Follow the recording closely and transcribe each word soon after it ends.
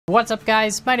What's up,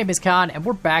 guys? My name is Khan, and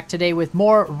we're back today with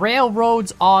more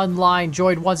Railroads Online,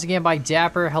 joined once again by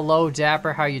Dapper. Hello,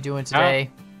 Dapper. How are you doing today?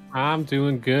 I'm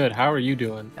doing good. How are you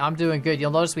doing? I'm doing good.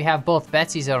 You'll notice we have both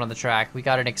Betsy's out on the track. We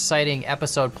got an exciting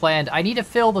episode planned. I need to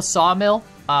fill the sawmill.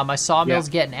 My sawmill's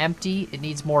getting empty. It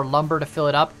needs more lumber to fill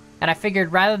it up. And I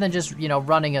figured rather than just,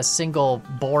 running a single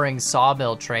boring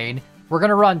sawmill train, we're going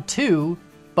to run two.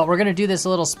 But we're going to do this a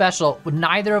little special.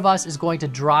 Neither of us is going to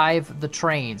drive the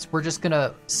trains. We're just going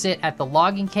to sit at the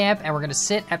logging camp, and we're going to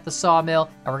sit at the sawmill,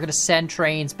 and we're going to send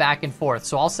trains back and forth.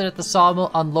 So I'll sit at the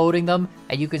sawmill unloading them,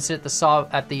 and you can sit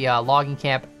at the logging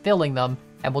camp filling them,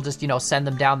 and we'll just, send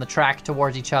them down the track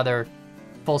towards each other,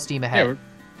 full steam ahead. Yeah,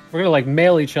 we're going to,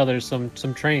 mail each other some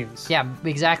trains. Yeah,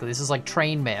 exactly. This is like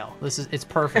train mail. It's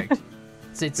perfect.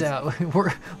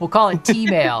 We'll call it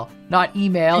T-mail, not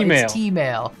email. It's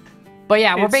T-mail. But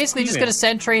yeah, we're basically just going to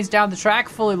send trains down the track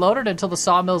fully loaded until the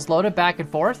sawmill's loaded back and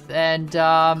forth. And,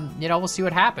 we'll see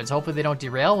what happens. Hopefully they don't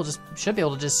derail. Should be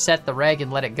able to just set the reg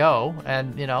and let it go.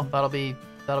 And, that'll be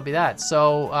that.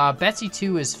 So, Betsy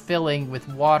 2 is filling with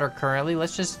water currently.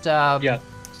 Let's just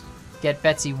get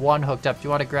Betsy 1 hooked up. Do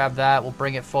you want to grab that? We'll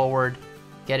bring it forward,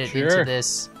 get it into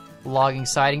this logging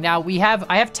siding. Now,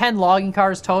 I have 10 logging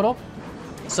cars total.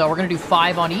 So we're going to do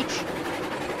 5 on each,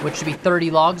 which should be 30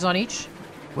 logs on each,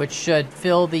 which should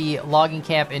fill the logging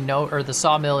camp the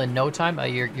sawmill in no time.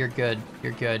 You're good.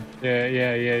 You're good. Yeah.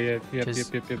 Yep.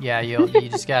 Yeah, you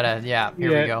just gotta. Yeah,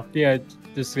 here we go. Yeah,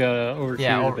 just gotta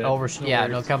overshoot.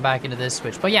 No, come back into this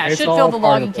switch. But yeah, it should fill the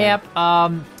logging camp.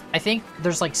 I think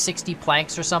there's like 60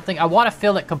 planks or something. I want to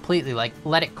fill it completely,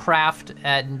 let it craft,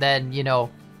 and then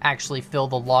actually fill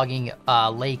the logging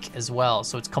lake as well,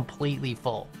 so it's completely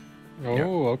full.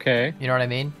 Oh, okay. You know what I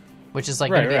mean? Which is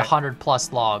going to be 100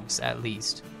 plus logs at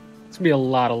least. It's going to be a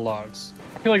lot of logs.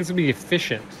 I feel like it's going to be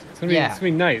efficient. It's going to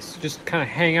be nice. Just kind of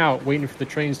hang out waiting for the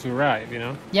trains to arrive,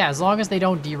 Yeah, as long as they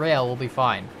don't derail, we'll be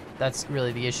fine. That's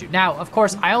really the issue. Now, of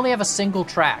course, I only have a single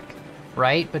track,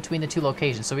 right, between the two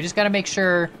locations. So we just got to make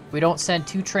sure we don't send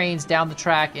 2 trains down the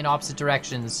track in opposite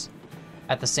directions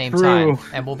at the same time,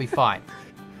 and we'll be fine.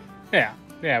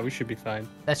 Yeah, we should be fine.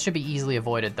 That should be easily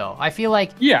avoided, though. I feel like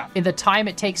in the time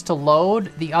it takes to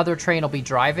load, the other train will be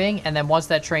driving, and then once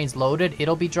that train's loaded,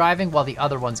 it'll be driving while the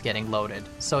other one's getting loaded.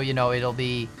 So, that'll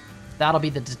be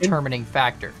the determining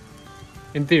factor.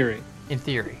 In theory. In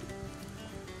theory.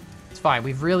 It's fine.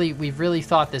 We've really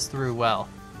thought this through well.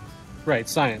 Right,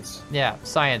 science. Yeah,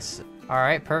 science. All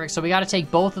right, perfect. So we got to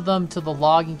take both of them to the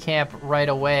logging camp right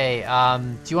away.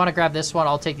 Do you want to grab this one?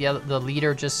 I'll take the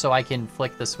leader just so I can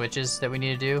flick the switches that we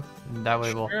need to do. And that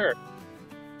way we'll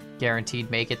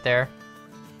guaranteed make it there.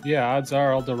 Yeah, odds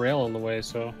are I'll derail on the way,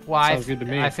 so sounds good to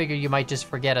me. I figure you might just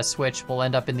forget a switch. We'll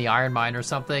end up in the iron mine or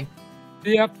something.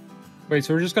 Yep. Wait,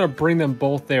 so we're just going to bring them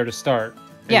both there to start?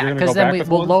 Yeah, because then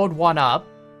we'll load one up.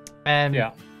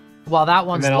 And while that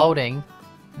one's loading...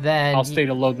 Then I'll stay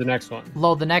to load the next one.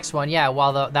 Load the next one, yeah,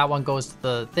 while that one goes to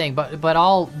the thing. But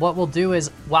what we'll do is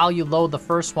while you load the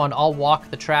first one, I'll walk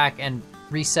the track and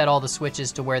reset all the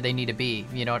switches to where they need to be,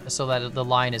 so that the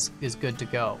line is good to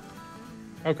go.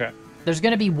 Okay. There's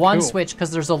going to be one switch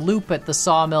because there's a loop at the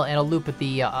sawmill and a loop at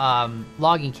the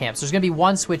logging camp. So there's going to be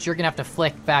one switch you're going to have to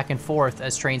flick back and forth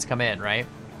as trains come in, right?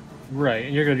 Right,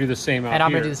 and you're going to do the same out here. And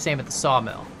I'm going to do the same at the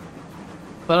sawmill.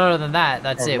 But other than that,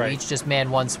 that's it. Right. We each just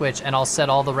man one switch, and I'll set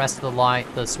all the rest of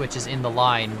the switches in the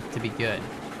line to be good.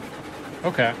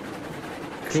 Okay.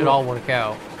 Cool. Should all work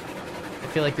out. I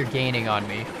feel like you're gaining on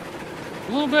me.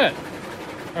 A little bit.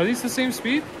 Are these the same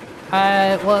speed?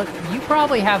 Well, you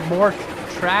probably have more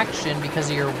traction because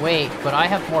of your weight, but I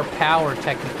have more power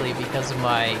technically because of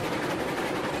my...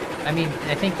 I mean,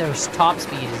 I think their top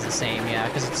speed is the same, yeah,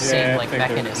 because it's the same,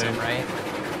 mechanism, right?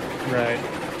 Right.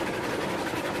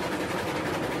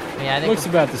 Yeah, I think looks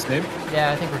about the same.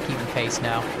 Yeah, I think we're keeping pace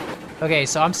now. Okay,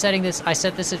 so I'm setting this. I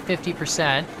set this at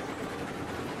 50%.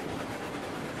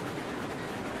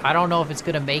 I don't know if it's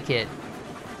gonna make it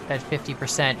at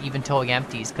 50% even towing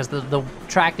empties because the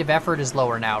tractive effort is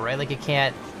lower now, right? Like it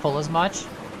can't pull as much.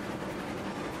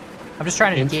 I'm just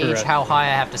trying to gauge how high I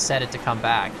have to set it to come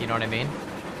back. You know what I mean?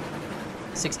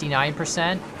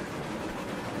 69%.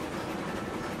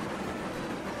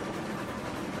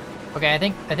 Okay, I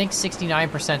think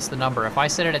 69% is the number. If I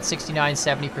set it at 69,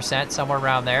 70%, somewhere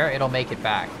around there, it'll make it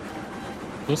back.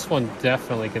 This one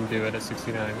definitely can do it at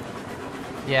 69.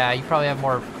 Yeah, you probably have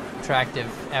more tractive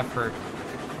effort.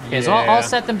 Okay, so I'll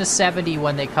set them to 70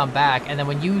 when they come back, and then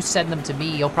when you send them to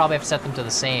me, you'll probably have to set them to the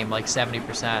same, like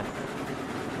 70%.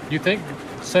 You think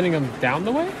sending them down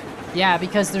the way? Yeah,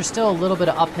 because there's still a little bit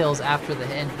of uphills after the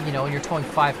end, and you're towing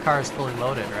 5 cars fully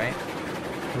loaded, right?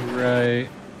 Right.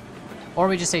 Or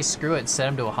we just say screw it and set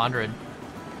them to 100.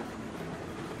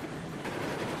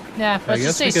 Nah, let's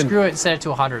just say screw it and set it to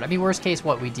 100. I mean, worst case,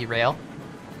 what, we derail?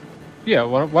 Yeah,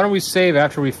 why don't we save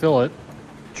after we fill it?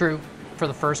 True. For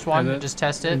the first one, and just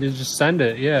test it? And just send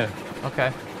it, yeah.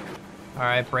 Okay.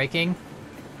 Alright, braking.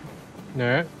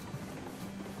 Alright.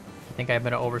 I think I'm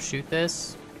going to overshoot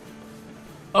this.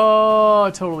 Oh,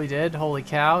 I totally did. Holy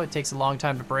cow, it takes a long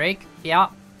time to brake. Yeah,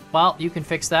 well, you can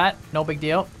fix that. No big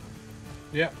deal.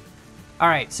 Yeah.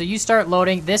 Alright, so you start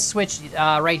loading. This switch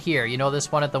right here, you know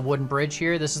this one at the wooden bridge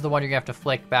here? This is the one you're going to have to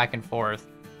flick back and forth.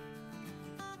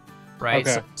 Right?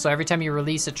 Okay. So every time you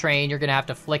release a train, you're going to have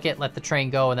to flick it, let the train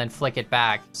go, and then flick it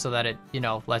back so that it, you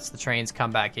know, lets the trains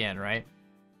come back in, right?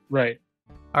 Right.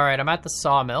 Alright, I'm at the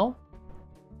sawmill.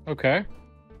 Okay.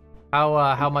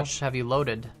 How much have you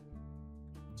loaded?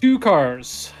 2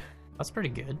 cars. That's pretty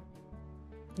good.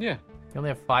 Yeah. You only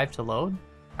have 5 to load?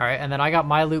 Alright, and then I got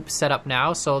my loop set up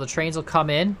now, so the trains will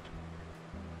come in.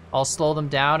 I'll slow them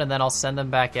down, and then I'll send them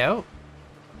back out.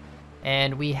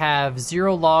 And we have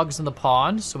 0 logs in the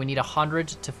pond, so we need 100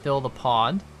 to fill the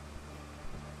pond.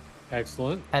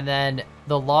 Excellent. And then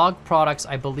the log products,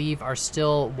 I believe, are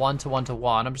still 1 to 1 to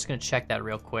 1. I'm just going to check that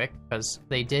real quick, because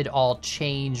they did all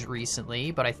change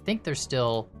recently, but I think they're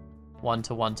still 1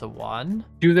 to 1 to 1.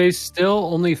 Do they still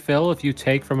only fill if you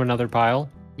take from another pile?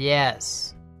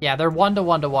 Yes. Yeah, they're 1 to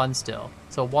 1 to 1 still.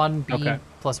 So 1 beam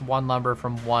plus 1 lumber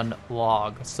from 1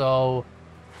 log. So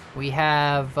we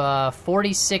have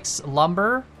 46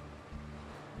 lumber,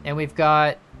 and we've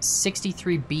got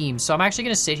 63 beams. So I'm actually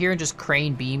going to sit here and just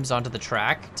crane beams onto the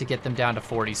track to get them down to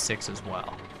 46 as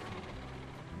well.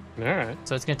 All right.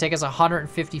 So it's going to take us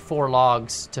 154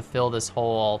 logs to fill this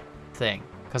whole thing,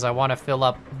 because I want to fill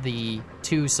up the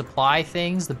 2 supply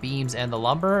things, the beams and the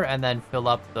lumber, and then fill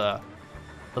up the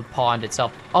pond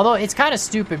itself. Although it's kind of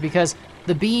stupid because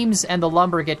the beams and the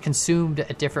lumber get consumed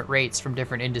at different rates from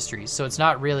different industries. So it's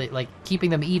not really like keeping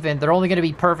them even. They're only going to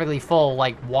be perfectly full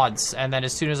like once. And then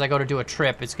as soon as I go to do a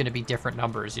trip, it's going to be different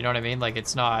numbers. You know what I mean? Like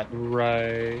it's not...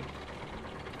 Right.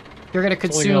 You're going to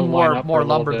consume more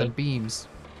lumber than beams.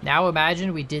 Now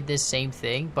imagine we did this same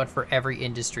thing, but for every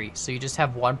industry. So you just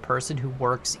have one person who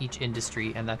works each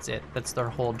industry, and that's it. That's their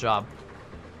whole job.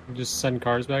 Just send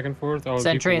cars back and forth? Oh,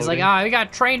 send trains like, we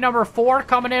got train number 4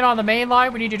 coming in on the main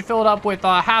line. We need you to fill it up with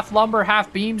half lumber,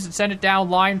 half beams, and send it down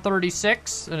line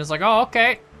 36. And it's like, oh,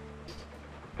 okay.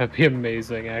 That'd be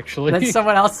amazing, actually. Then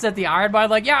someone else at the iron mine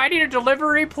like, yeah, I need a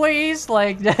delivery, please.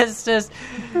 Like, that's just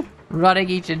running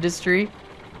each industry.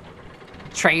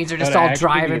 Trains are just all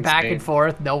driving back and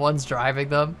forth. No one's driving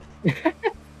them.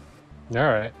 All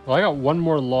right. Well, I got 1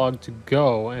 more log to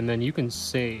go, and then you can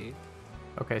save.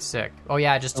 Okay, sick. Oh,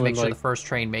 yeah, just to make sure the first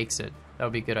train makes it. That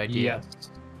would be a good idea.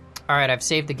 Yes. All right, I've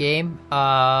saved the game.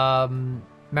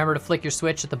 Remember to flick your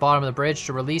switch at the bottom of the bridge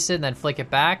to release it, and then flick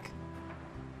it back.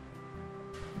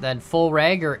 Then full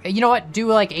reg, or you know what?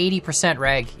 Do like 80%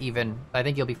 reg even. I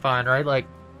think you'll be fine, right? Like,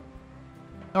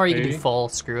 or you can do full.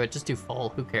 Screw it. Just do full.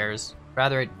 Who cares?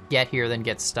 Rather it get here than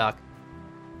get stuck.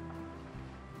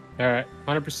 All right,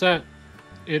 100%.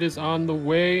 It is on the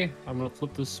way. I'm going to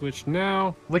flip the switch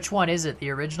now. Which one is it?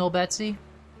 The original Betsy?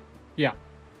 Yeah.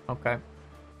 Okay. I'm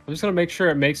just going to make sure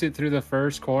it makes it through the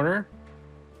first corner.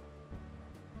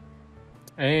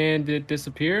 And it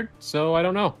disappeared, so I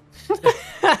don't know. The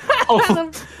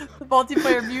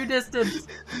multiplayer view distance.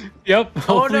 Yep.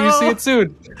 Hopefully you see it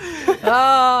soon.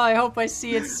 Oh, I hope I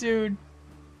see it soon.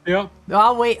 Yep.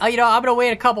 I'll wait. I'm going to wait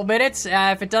a couple minutes.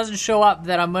 If it doesn't show up,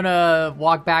 then I'm going to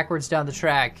walk backwards down the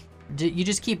track. You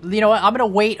just keep, you know what, I'm going to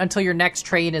wait until your next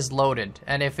train is loaded.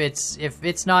 And if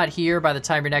it's not here by the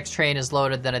time your next train is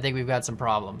loaded, then I think we've got some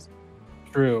problems.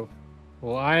 True.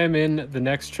 Well, I am in the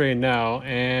next train now,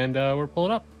 and we're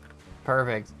pulling up.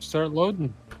 Perfect. Start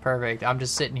loading. Perfect. I'm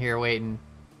just sitting here waiting.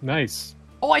 Nice.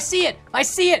 Oh, I see it. I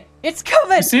see it. It's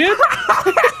coming. You see it?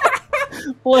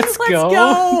 Let's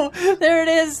go. There it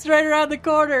is, right around the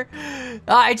corner.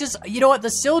 You know what? The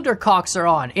cylinder cocks are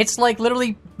on. It's like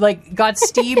literally like got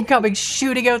steam coming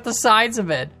shooting out the sides of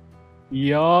it.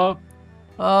 Yup.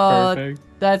 Oh, perfect.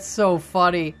 That's so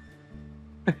funny.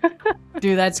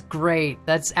 Dude, that's great.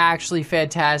 That's actually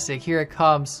fantastic. Here it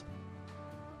comes.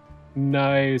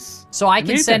 Nice. So I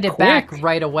can send it back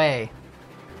right away.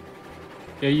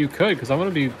 Yeah, you could, because I'm going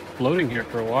to be floating here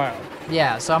for a while.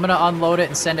 Yeah, so I'm going to unload it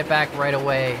and send it back right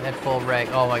away at full reg.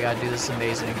 Oh my god, dude, this is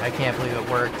amazing. I can't believe it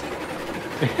worked.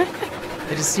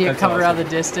 I just see it coming around the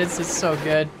distance. It's so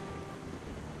good.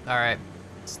 Alright,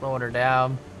 slowing her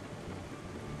down.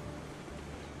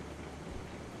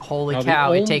 Holy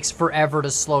cow, it takes forever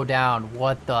to slow down.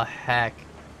 What the heck?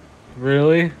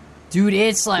 Really? Dude,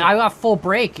 it's like, I got full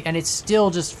brake, and it's still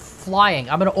just flying.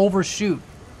 I'm gonna overshoot.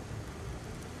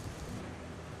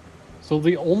 So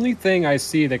the only thing I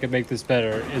see that could make this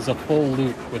better is a full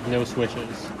loop with no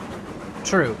switches.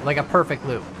 True, like a perfect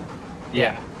loop.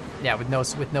 Yeah. Yeah, with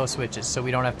no switches, so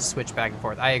we don't have to switch back and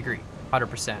forth. I agree,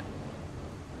 100%.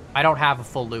 I don't have a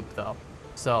full loop though,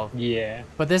 so yeah.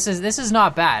 But this is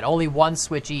not bad. Only one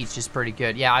switch each is pretty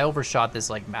good. Yeah, I overshot this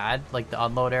like mad, like the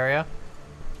unload area.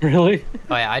 Really?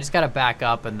 Oh yeah, I just gotta back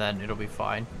up and then it'll be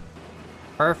fine.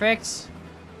 Perfect.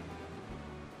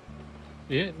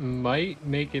 It might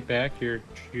make it back here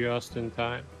just in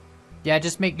time. Yeah,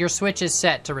 just make your switch is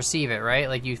set to receive it, right?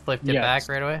 Like you flipped it back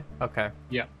right away? Okay.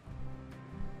 Yeah.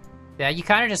 Yeah, you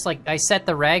kind of just like, I set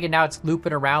the reg and now it's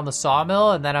looping around the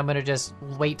sawmill and then I'm going to just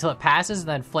wait till it passes and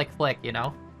then flick, you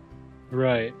know?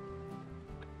 Right.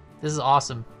 This is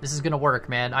awesome. This is going to work,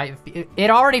 man. It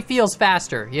already feels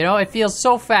faster, you know? It feels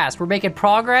so fast. We're making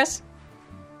progress.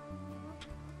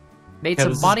 Made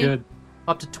some money.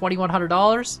 Up to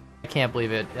 $2,100. I can't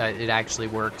believe it. It actually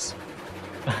works.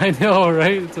 I know,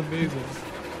 right? It's amazing.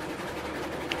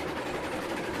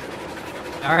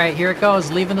 All right, here it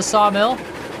goes. Leaving the sawmill.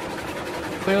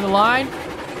 Clear the line.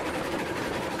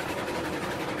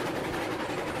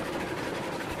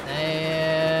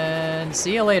 And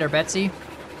see you later, Betsy.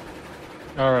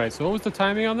 All right, so what was the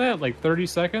timing on that? Like 30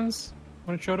 seconds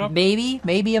when it showed up? Maybe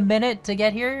a minute to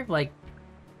get here. Like,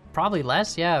 probably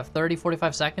less. Yeah, 30,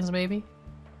 45 seconds maybe.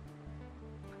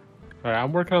 All right,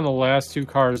 I'm working on the last 2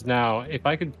 cars now. If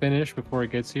I could finish before it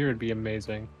gets here, it'd be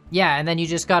amazing. Yeah, and then you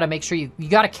just got to make sure you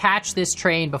got to catch this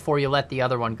train before you let the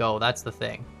other one go. That's the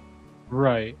thing.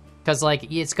 Right. Because,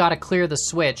 like, it's got to clear the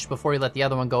switch before you let the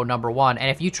other one go, number one. And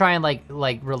if you try and,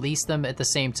 like release them at the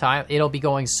same time, it'll be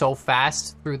going so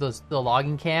fast through the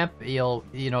logging camp, it'll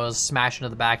smash into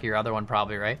the back of your other one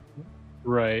probably, right?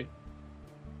 Right.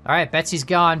 All right, Betsy's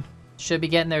gone. Should be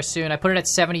getting there soon. I put it at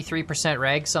 73%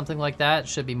 reg, something like that.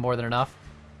 Should be more than enough.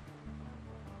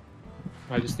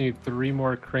 I just need 3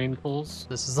 more crane pulls.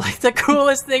 This is, like, the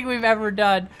coolest thing we've ever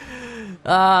done.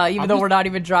 Even though we're not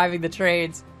even driving the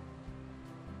trains.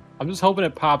 I'm just hoping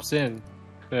it pops in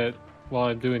while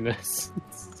I'm doing this,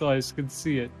 so I can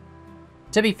see it.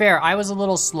 To be fair, I was a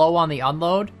little slow on the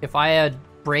unload. If I had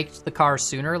braked the car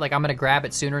sooner, like I'm going to grab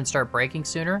it sooner and start braking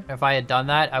sooner. If I had done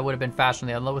that, I would have been faster on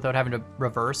the unload without having to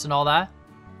reverse and all that.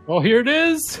 Oh, here it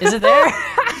is! Is it there?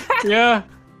 Yeah.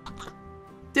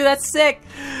 Dude, that's sick.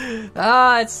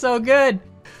 Ah, it's so good.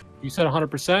 You said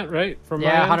 100%, right? From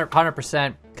yeah, my end?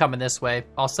 100% coming this way.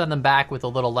 I'll send them back with a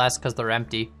little less because they're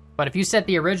empty. But if you set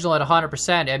the original at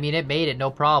 100%, I mean, it made it no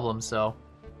problem, so.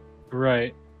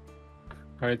 Right.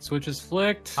 All right, switch is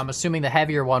flicked. I'm assuming the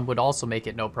heavier one would also make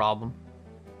it no problem.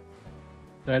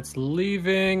 That's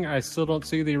leaving. I still don't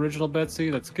see the original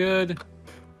Betsy. That's good.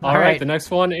 All right, right, the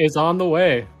next one is on the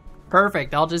way.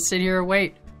 Perfect. I'll just sit here and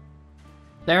wait.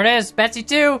 There it is, Betsy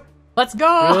 2. Let's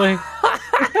go.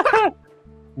 Really?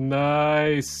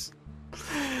 Nice.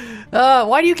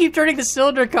 Why do you keep turning the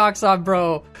cylinder cocks on,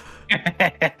 bro?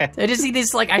 I just see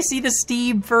this, like, I see the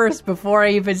steam first before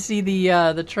I even see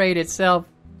the train itself.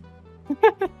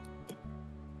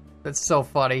 That's so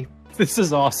funny. This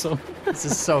is awesome. This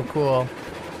is so cool.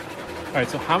 All right,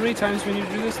 so how many times do we need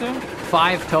to do this now?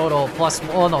 5 total, plus,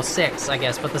 well, no, 6, I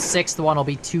guess, but the 6th one will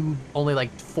be only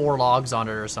like 4 logs on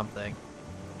it or something.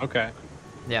 Okay.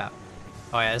 Yeah.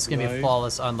 Oh yeah, this is gonna be a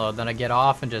flawless unload. Then I get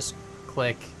off and just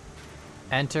click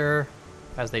enter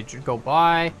as they go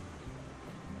by.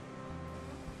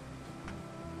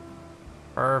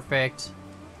 Perfect.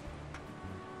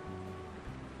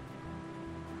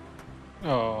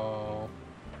 Oh.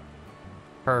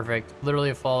 Perfect. Literally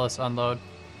a flawless unload.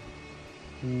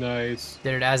 Nice.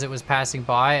 Did it as it was passing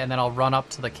by, and then I'll run up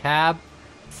to the cab,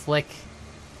 flick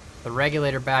the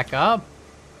regulator back up.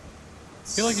 I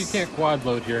feel like you can't quad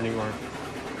load here anymore.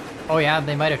 Oh yeah,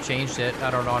 they might have changed it.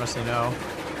 I don't honestly know.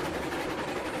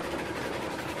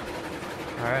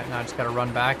 Alright, now I just gotta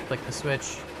run back, click the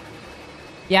switch.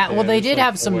 Yeah, well, they did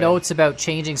have some notes about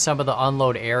changing some of the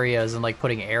unload areas and, like,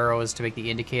 putting arrows to make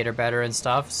the indicator better and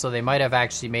stuff. So they might have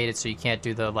actually made it so you can't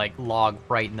do the, like, log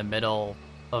right in the middle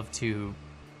of 2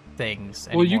 things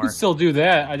anymore. Well, you can still do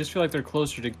that. I just feel like they're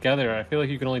closer together. I feel like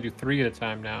you can only do 3 at a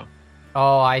time now.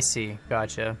 Oh, I see.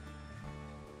 Gotcha.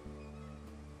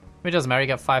 It doesn't matter. You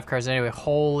got 5 cars anyway.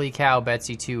 Holy cow,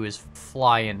 Betsy 2 is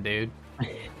flying, dude.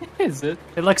 Is it?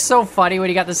 It looks so funny when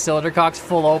you got the cylinder cocks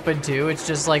full open, too. It's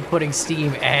just like putting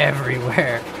steam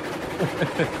everywhere.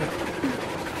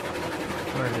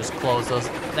 We're gonna just close those.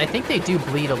 I think they do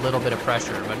bleed a little bit of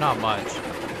pressure, but not much.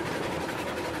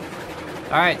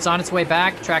 Alright, it's on its way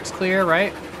back. Track's clear,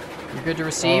 right? You're good to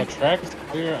receive? Track is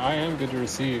clear. I am good to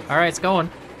receive. Alright, it's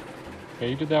going. Okay,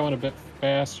 you did that one a bit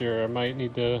faster. I might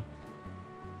need to.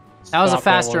 That was a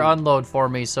faster unload for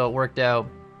me, so it worked out.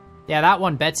 Yeah, that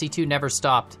one, Betsy 2, never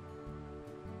stopped.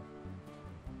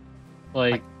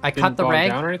 Like, I cut the rag.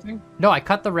 Down or anything? No, I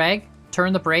cut the rag,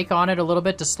 turned the brake on it a little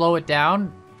bit to slow it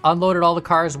down, unloaded all the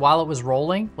cars while it was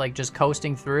rolling, like just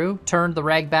coasting through, turned the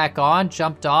rag back on,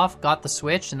 jumped off, got the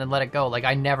switch, and then let it go. Like,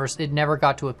 it never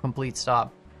got to a complete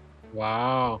stop.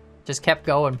 Wow. Just kept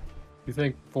going. You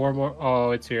think 4 more?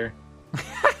 Oh, it's here.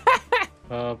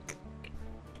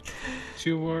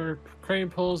 2 more crane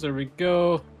pulls. There we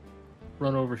go.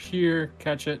 Run over here.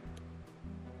 Catch it.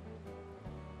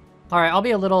 All right, I'll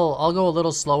go a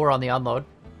little slower on the unload.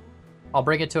 I'll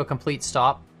bring it to a complete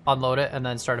stop, unload it, and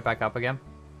then start it back up again.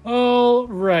 All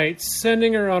right,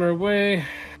 sending her on her way.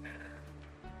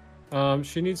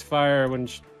 She needs fire when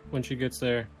she gets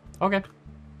there. Okay.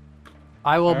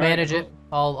 I will manage it.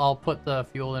 I'll put the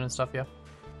fuel in and stuff. Yeah.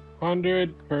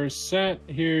 100%.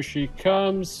 Here she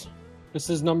comes.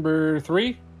 This is number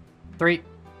 3. 3.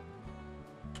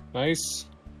 Nice.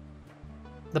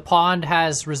 The pond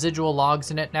has residual logs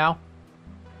in it now.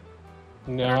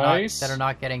 Nice. That are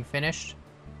not getting finished.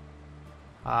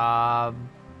 We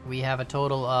have a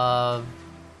total of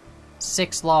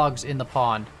 6 logs in the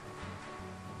pond.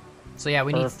 So yeah,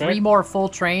 we need 3 more full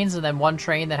trains and then 1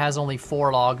 train that has only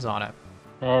 4 logs on it.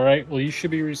 All right. Well, you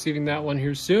should be receiving that one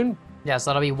here soon. Yeah,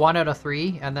 so that'll be 1 out of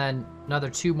 3, and then another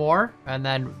 2 more, and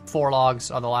then 4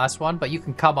 logs on the last one. But you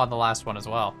can come on the last one as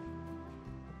well.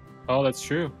 Oh, that's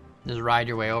true. Just ride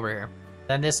your way over here.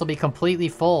 Then this will be completely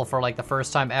full for like the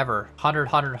first time ever. 100,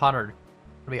 100, 100.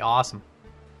 It'll be awesome.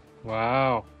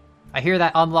 Wow. I hear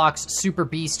that unlocks Super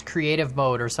Beast creative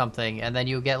mode or something, and then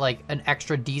you get like an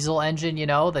extra diesel engine, you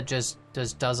know, that just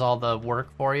does all the work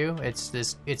for you.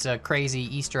 It's a crazy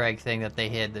Easter egg thing that they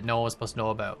hid that no one was supposed to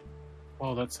know about.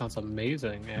 Oh, that sounds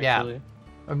amazing, actually. Yeah.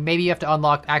 Or maybe you have to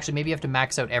unlock, actually, maybe you have to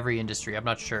max out every industry. I'm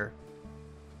not sure.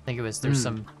 I think there's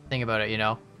some thing about it, you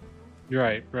know? You're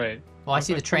right, right. Well, I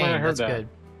see the train. That's good.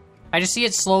 I just see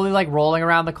it slowly, like, rolling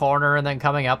around the corner and then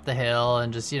coming up the hill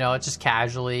and just, you know, it's just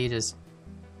casually just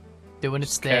doing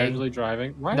its thing. Casually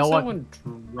driving. Why is someone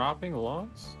dropping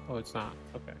logs? Oh, it's not.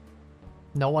 Okay.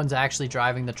 No one's actually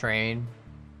driving the train.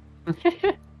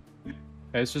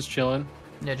 It's just chilling.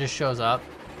 It just shows up.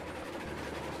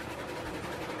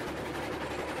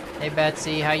 Hey,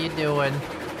 Betsy, how you doing?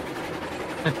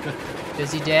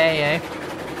 Busy day, eh?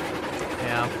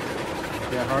 Yeah.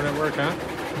 Yeah, hard at work, huh?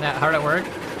 Yeah, hard at work?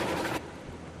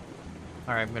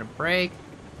 Alright, I'm gonna brake.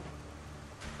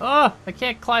 Oh, I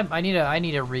can't climb. I need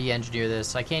to re-engineer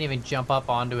this. I can't even jump up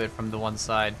onto it from the one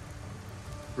side.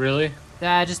 Really?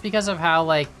 Yeah, just because of how,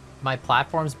 like, my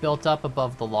platform's built up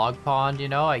above the log pond, you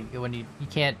know? When you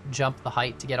can't jump the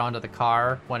height to get onto the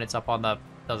car when it's up on the...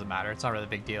 Doesn't matter. It's not really a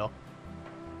big deal.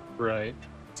 Right.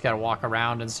 Just gotta walk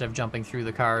around instead of jumping through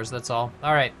the cars, that's all.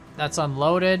 Alright, that's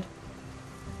unloaded.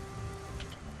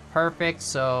 Perfect,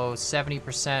 so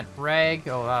 70% reg.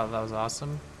 Oh, wow, that was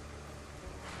awesome.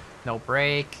 No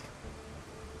brake.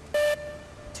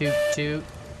 Toot, toot.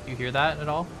 You hear that at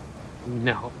all?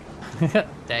 No.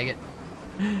 Dang it.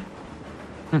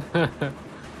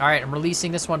 Alright, I'm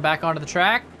releasing this one back onto the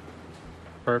track.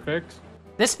 Perfect.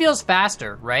 This feels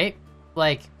faster, right?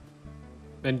 Like...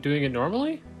 Than doing it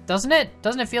normally? Doesn't it?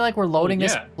 Doesn't it feel like we're loading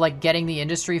this, like getting the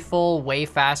industry full way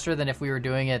faster than if we were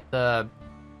doing it the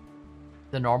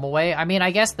normal way? I mean,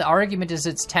 I guess the argument is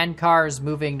it's 10 cars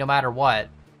moving no matter what.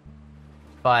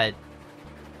 But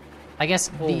I guess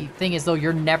the thing is, though,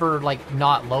 you're never, like,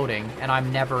 not loading, and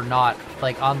I'm never not,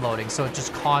 like, unloading, so it's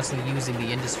just constantly using the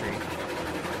industry.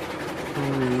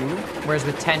 Whereas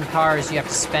with 10 cars, you have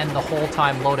to spend the whole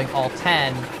time loading all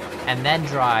 10 and then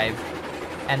drive.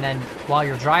 And then while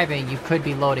you're driving, you could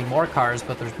be loading more cars,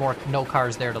 but there's no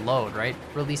cars there to load, right?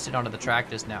 Released it onto the track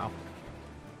just now.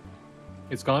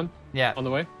 It's gone? Yeah. On the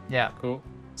way? Yeah. Cool.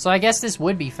 So I guess this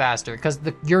would be faster, because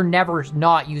you're never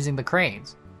not using the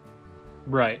cranes.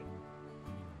 Right.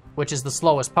 Which is the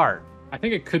slowest part. I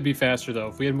think it could be faster, though,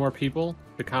 if we had more people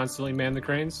to constantly man the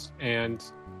cranes and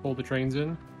pull the trains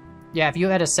in. Yeah, if you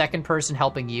had a second person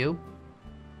helping you.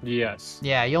 Yes.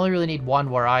 Yeah, you only really need 1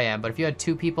 where I am, but if you had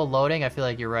 2 people loading, I feel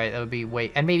like you're right. That would be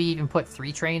and maybe even put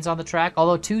 3 trains on the track,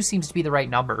 although 2 seems to be the right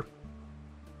number.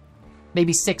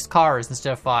 Maybe 6 cars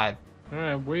instead of 5.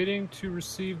 Alright, waiting to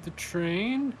receive the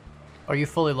train. Are you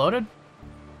fully loaded?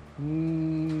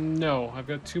 No, I've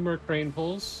got 2 more crane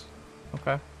pulls.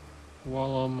 Okay.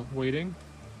 While I'm waiting.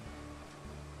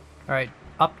 Alright,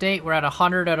 update. We're at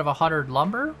 100 out of 100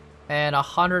 lumber and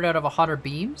 100 out of 100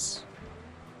 beams.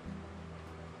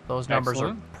 Those numbers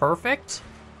are perfect.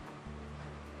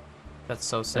 That's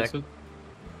so sick. So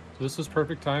This was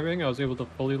perfect timing. I was able to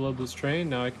fully load this train.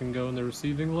 Now I can go in the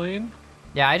receiving lane.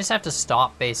 Yeah, I just have to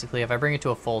stop, basically. If I bring it to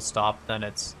a full stop, then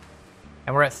it's...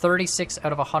 And we're at 36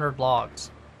 out of 100 logs.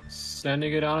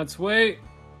 Sending it on its way.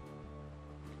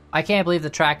 I can't believe the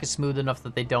track is smooth enough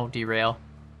that they don't derail.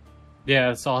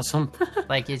 Yeah, it's awesome.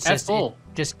 Like, it's at just... full.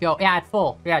 Just go... Yeah, at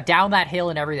full. Yeah, down that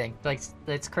hill and everything. Like,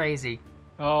 it's crazy.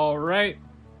 All right.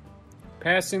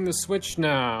 Passing the switch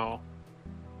now.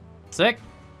 Sick.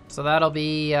 So that'll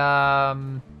be,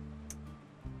 the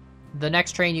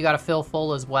next train you gotta fill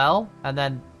full as well, and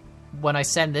then when I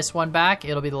send this one back,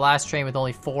 it'll be the last train with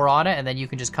only 4 on it, and then you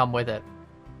can just come with it.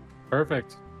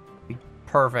 Perfect.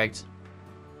 Perfect.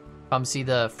 Come see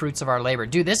the fruits of our labor.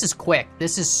 Dude, this is quick.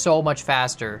 This is so much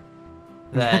faster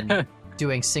than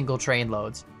doing single train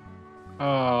loads.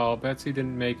 Oh, Betsy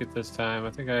didn't make it this time.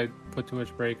 I think I put too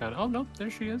much brake on. Oh, no, there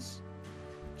she is.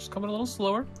 Just coming a little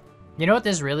slower. You know what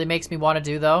this really makes me want to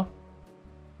do, though?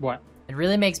 What? It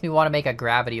really makes me want to make a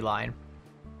gravity line.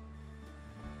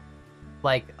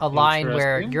 Like, a line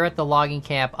where you're at the logging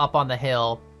camp up on the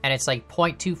hill, and it's like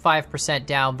 0.25%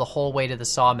 down the whole way to the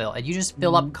sawmill, and you just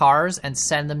fill up cars and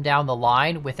send them down the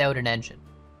line without an engine.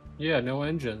 Yeah, no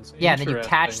engines. Yeah, and then you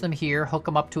catch them here, hook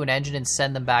them up to an engine, and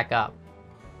send them back up.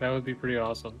 That would be pretty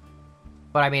awesome.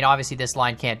 But, I mean, obviously this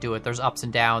line can't do it. There's ups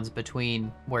and downs between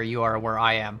where you are and where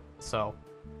I am, so...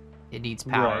 It needs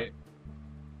power. Right.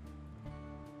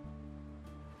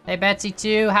 Hey, Betsy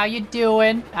 2, how you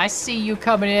doing? I see you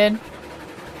coming in.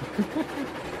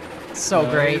 So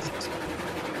nice. Great.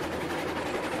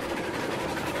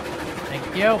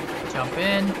 Thank you. Jump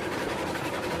in.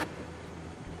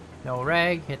 No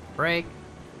reg, hit the brake.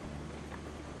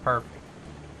 Perfect.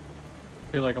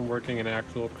 I feel like I'm working an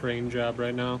actual crane job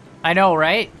right now. I know,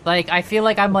 right? Like, I feel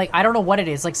like I'm like, I don't know what it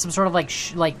is, like some sort of like,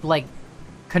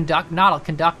 not a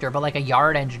conductor, but like a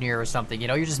yard engineer or something, you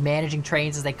know? You're just managing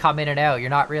trains as they come in and out. You're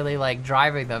not really, like,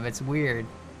 driving them. It's weird.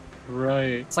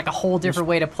 Right. It's like a whole different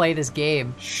way to play this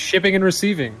game. Shipping and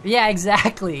receiving. Yeah,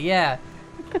 exactly, yeah.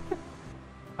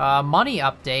 Money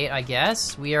update, I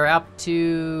guess. We are up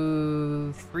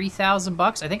to 3,000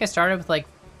 bucks. I think I started with, like,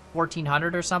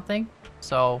 1,400 or something.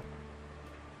 So...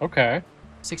 Okay.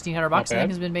 1,600 bucks, I think,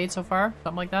 has been made so far.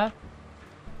 Something like that.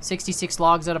 66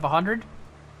 logs out of 100.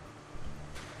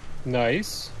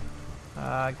 Nice.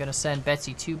 Gonna send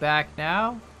Betsy 2 back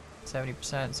now. 70%,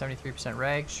 73%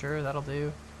 reg. Sure, that'll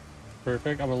do.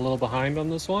 Perfect. I'm a little behind on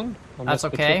this one. That's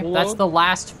okay. That's the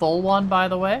last full one, by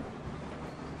the way.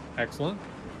 Excellent.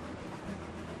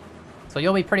 So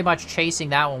you'll be pretty much chasing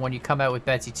that one when you come out with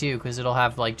Betsy 2, because it'll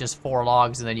have, like, just 4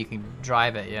 logs, and then you can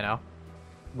drive it, you know?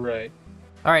 Right.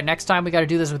 All right, next time we got to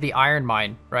do this with the iron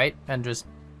mine, right? And just...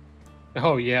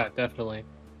 Oh, yeah, definitely.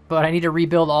 But I need to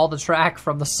rebuild all the track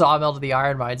from the sawmill to the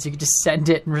iron mine, so you can just send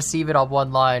it and receive it on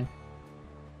one line.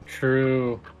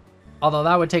 True. Although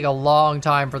that would take a long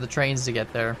time for the trains to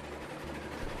get there.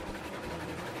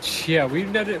 Yeah,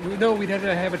 we'd have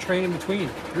to have a train in between.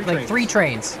 Like 3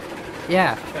 trains.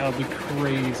 Yeah. That would be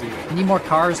crazy. You need more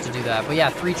cars to do that. But yeah,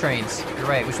 3 trains. You're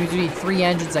right. Which means we need 3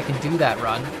 engines that can do that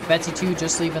run. Betsy 2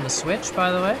 just leaving the switch,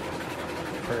 by the way.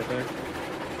 Perfect.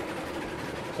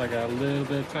 So I got a little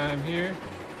bit of time here.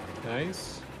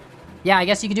 Nice. Yeah, I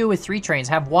guess you could do it with 3 trains.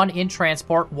 Have 1 in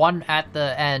transport, 1 at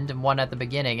the end, and 1 at the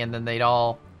beginning, and then they'd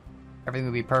all... Everything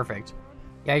would be perfect.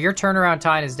 Yeah, your turnaround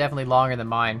time is definitely longer than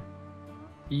mine.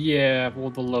 Yeah, well,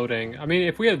 the loading. I mean,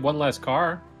 if we had 1 less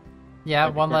car... Yeah,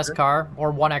 1 less car, or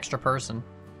 1 extra person.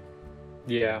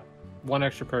 Yeah, 1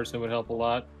 extra person would help a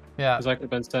lot. Yeah. Because I could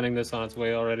have been sending this on its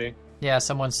way already. Yeah,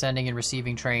 someone's sending and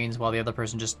receiving trains while the other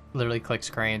person just literally clicks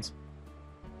cranes.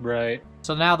 Right.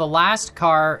 So now the last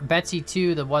car, Betsy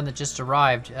 2, the one that just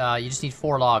arrived, you just need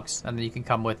 4 logs, and then you can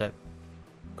come with it.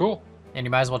 Cool. And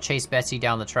you might as well chase Betsy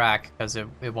down the track, because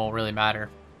it won't really matter.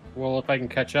 Well, if I can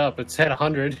catch up, it's at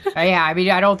 100. Yeah, I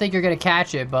mean, I don't think you're going to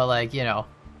catch it, but, like, you know.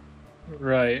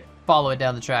 Right. Follow it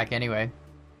down the track anyway.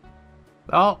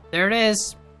 Oh, there it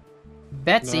is.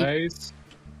 Betsy. Nice.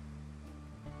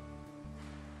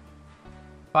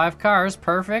 5 cars,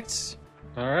 perfect.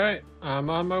 All right, I'm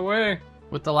on my way.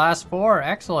 With the last 4,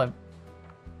 excellent.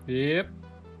 Yep.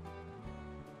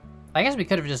 I guess we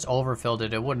could have just overfilled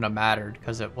it. It wouldn't have mattered,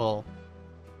 because it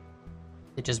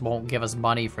just won't give us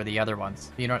money for the other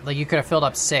ones. You know, like, you could have filled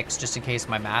up 6 just in case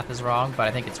my math is wrong, but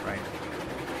I think it's right.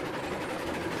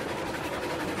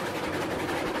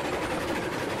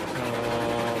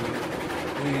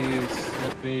 Please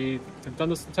let me have done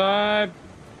this in time.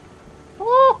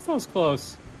 Oh, that was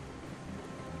close.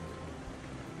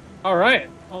 All right,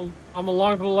 I'm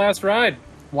along for the last ride.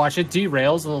 Watch it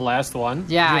derails in the last one.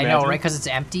 Yeah, I know, right? Because it's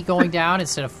empty going down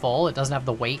instead of full. It doesn't have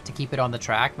the weight to keep it on the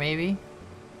track, maybe.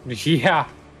 Yeah.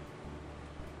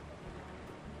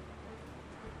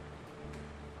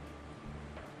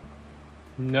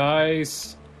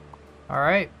 Nice. All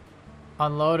right.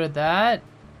 Unloaded that.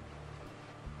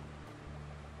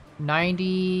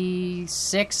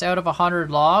 96 out of 100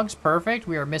 logs. Perfect.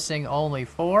 We are missing only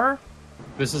 4.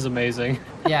 This is amazing.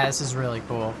 Yeah, this is really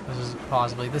cool. This is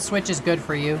possibly... The switch is good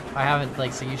for you. I haven't,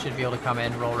 like, so you should be able to come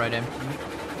in, roll right in.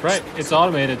 Right. It's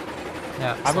automated.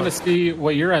 Yeah. I'm going to see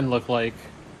what your end look like.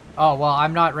 Oh, well,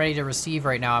 I'm not ready to receive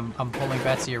right now. I'm pulling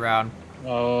Betsy around.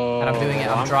 Oh. And I'm doing it.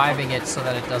 I'm driving it so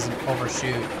that it doesn't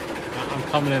overshoot. I'm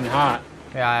coming in hot.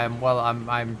 Yeah,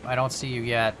 I don't see you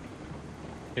yet.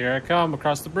 Here I come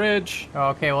across the bridge.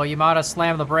 Okay, well, you might have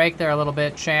slammed the brake there a little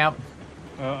bit, champ.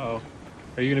 Uh-oh.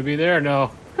 Are you going to be there or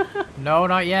no? No,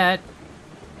 not yet.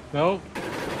 Nope.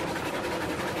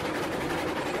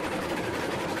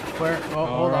 Where? Oh,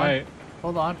 hold right. on.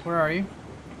 Hold on. Where are you?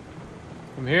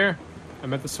 I'm here.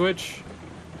 I'm at the switch.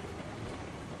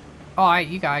 Oh, I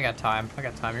got time. I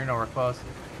got time. You're nowhere close.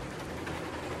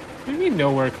 What do you mean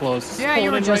nowhere close? Yeah,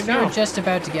 you were just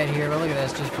about to get here. But look at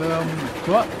this. Just boom.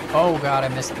 Whoop. Oh god, I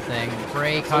missed the thing.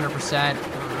 Brake 100%.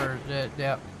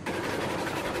 Yep.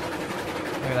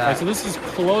 Look at that. Right, so this is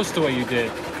close to what you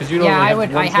did because you don't. Yeah, really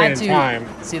have one train at a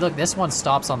time. See, look, this one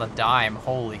stops on the dime.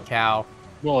 Holy cow.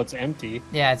 Well, it's empty.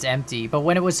 Yeah, it's empty. But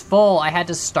when it was full, I had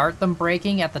to start them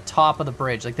braking at the top of the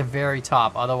bridge, like the very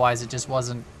top. Otherwise, it just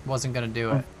wasn't gonna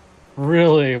do it.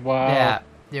 Really? Wow. Yeah,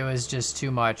 it was just too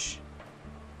much.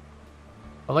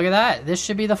 But look at that. This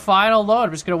should be the final load.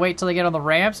 I'm just gonna wait till they get on the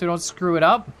ramp so we don't screw it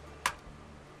up.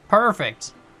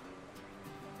 Perfect.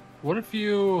 What if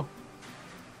you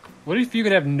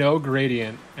could have no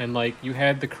gradient and like you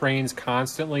had the cranes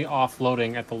constantly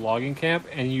offloading at the logging camp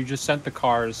and you just sent the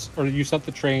cars or you sent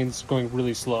the trains going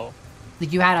really slow?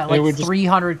 Like you had a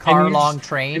 300 car long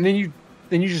train. And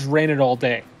then you just ran it all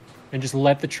day and just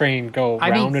let the train go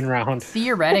round and round.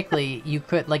 Theoretically, you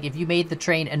could, like, if you made the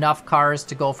train enough cars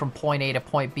to go from point A to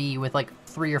point B with like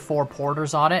 3 or 4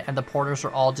 porters on it and the porters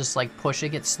are all just like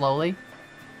pushing it slowly.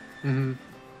 Mm-hmm.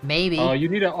 Maybe. Oh, you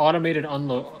need an automated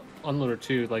unloader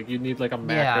too. Like you need like a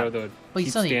macro that would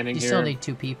keep standing here. You still need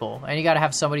 2 people, and you got to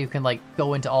have somebody who can like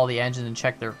go into all the engines and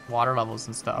check their water levels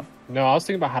and stuff. No, I was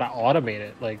thinking about how to automate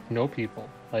it. Like no people.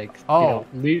 Like oh,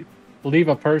 leave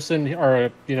a person or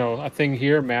a thing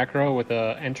here macro with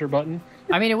a enter button.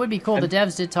 I mean, it would be cool. The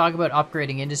devs did talk about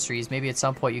upgrading industries. Maybe at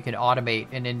some point you can automate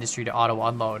an industry to auto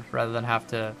unload rather than have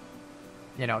to,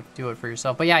 do it for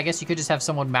yourself. But yeah, I guess you could just have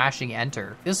someone mashing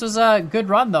enter. This was a good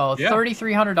run though. Yeah.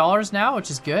 $3,300 now,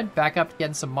 which is good. Back up to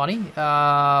getting some money.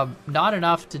 Not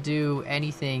enough to do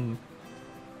anything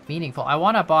meaningful. I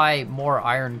want to buy more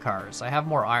iron cars. I have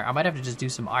more iron. I might have to just do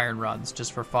some iron runs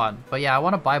just for fun. But yeah, I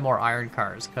want to buy more iron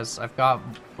cars because I've got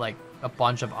like a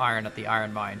bunch of iron at the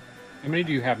iron mine. How many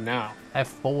do you have now? I have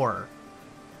 4.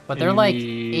 But they're like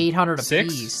 800 a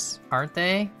piece, aren't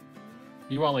they?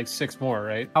 You want like 6 more,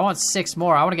 right? I want 6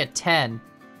 more. I want to get 10.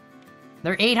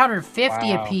 They're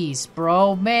 850 a piece,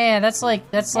 bro. Man, that's like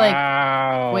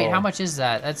wow. Wait, how much is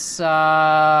that? That's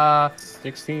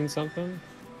 16 something.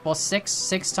 Well,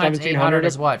 6 times 800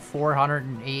 is what?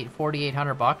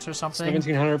 4,800 bucks or something.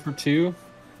 1,700 for 2.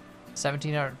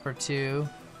 1,700 for 2.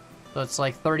 So it's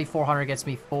like 3,400 gets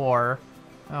me 4.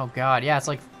 Oh god, yeah, it's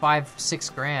like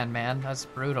 $5-6 grand, man. That's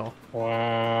brutal.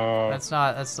 Wow. That's the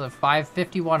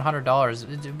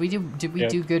 $5,100. Did we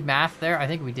do good math there? I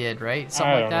think we did, right?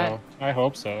 Something like that. Know. I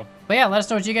hope so. But yeah, let us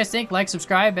know what you guys think. Like,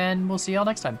 subscribe, and we'll see y'all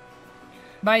next time.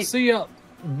 Bye. See ya.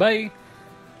 Bye.